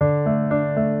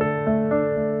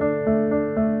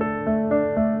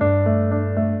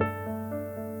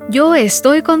Yo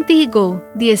estoy contigo,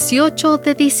 18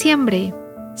 de diciembre.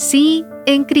 Sí,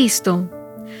 en Cristo.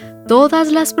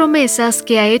 Todas las promesas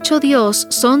que ha hecho Dios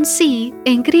son sí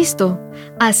en Cristo.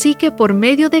 Así que por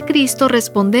medio de Cristo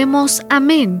respondemos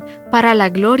amén para la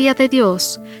gloria de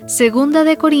Dios. Segunda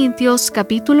de Corintios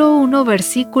capítulo 1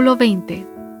 versículo 20.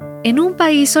 En un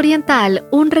país oriental,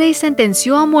 un rey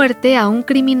sentenció a muerte a un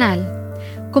criminal.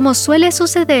 Como suele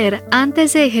suceder,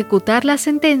 antes de ejecutar la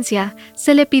sentencia,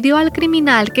 se le pidió al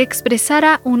criminal que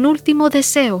expresara un último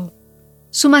deseo.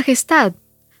 Su Majestad,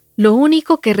 lo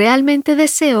único que realmente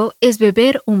deseo es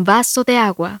beber un vaso de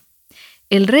agua.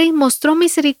 El rey mostró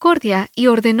misericordia y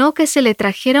ordenó que se le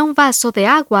trajera un vaso de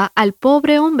agua al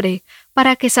pobre hombre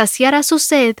para que saciara su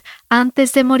sed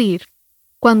antes de morir.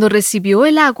 Cuando recibió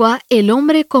el agua, el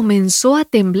hombre comenzó a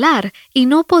temblar y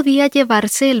no podía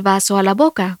llevarse el vaso a la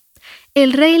boca.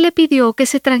 El rey le pidió que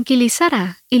se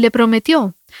tranquilizara y le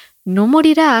prometió: «No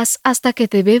morirás hasta que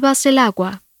te bebas el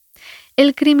agua».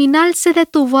 El criminal se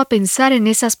detuvo a pensar en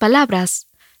esas palabras: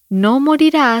 «No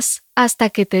morirás hasta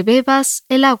que te bebas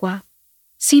el agua».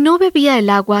 Si no bebía el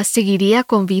agua, ¿seguiría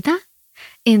con vida?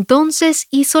 Entonces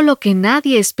hizo lo que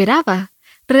nadie esperaba.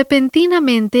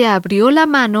 Repentinamente abrió la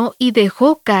mano y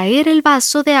dejó caer el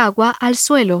vaso de agua al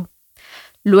suelo.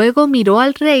 Luego miró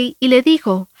al rey y le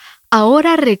dijo: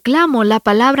 «Ahora reclamo la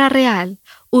palabra real.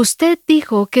 Usted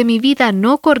dijo que mi vida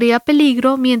no corría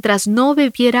peligro mientras no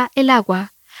bebiera el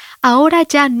agua. Ahora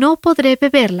ya no podré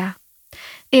beberla».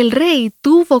 El rey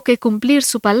tuvo que cumplir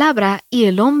su palabra y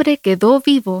el hombre quedó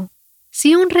vivo.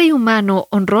 Si un rey humano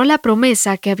honró la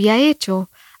promesa que había hecho,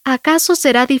 ¿acaso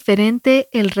será diferente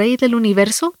el Rey del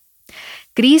universo?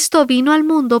 Cristo vino al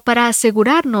mundo para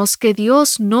asegurarnos que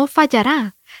Dios no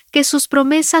fallará, que sus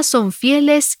promesas son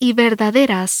fieles y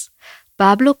verdaderas.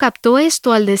 Pablo captó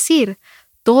esto al decir: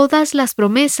 «Todas las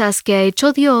promesas que ha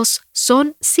hecho Dios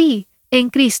son sí en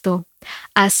Cristo».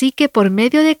 Así que por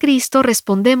medio de Cristo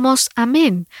respondemos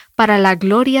amén para la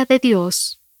gloria de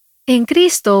Dios. En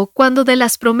Cristo, cuando de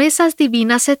las promesas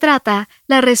divinas se trata,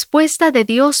 la respuesta de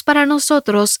Dios para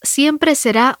nosotros siempre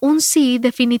será un sí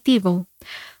definitivo.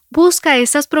 Busca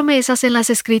esas promesas en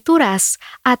las Escrituras,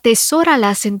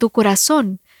 atesóralas en tu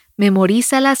corazón,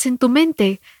 memorízalas en tu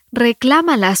mente,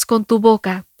 reclámalas con tu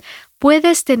boca.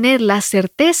 Puedes tener la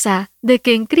certeza de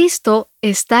que en Cristo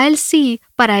está el sí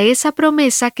para esa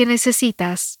promesa que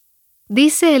necesitas.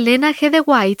 Dice Elena G. de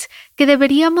White que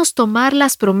deberíamos tomar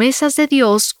las promesas de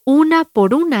Dios una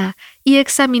por una y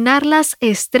examinarlas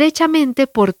estrechamente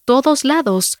por todos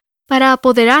lados para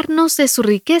apoderarnos de su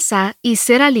riqueza y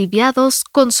ser aliviados,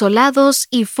 consolados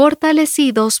y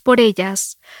fortalecidos por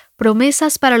ellas.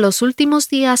 Promesas para los últimos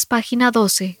días, página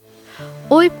 12.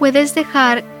 Hoy puedes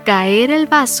dejar caer el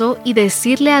vaso y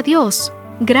decirle a Dios: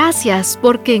 «Gracias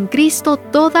porque en Cristo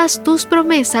todas tus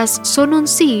promesas son un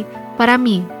sí para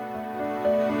mí».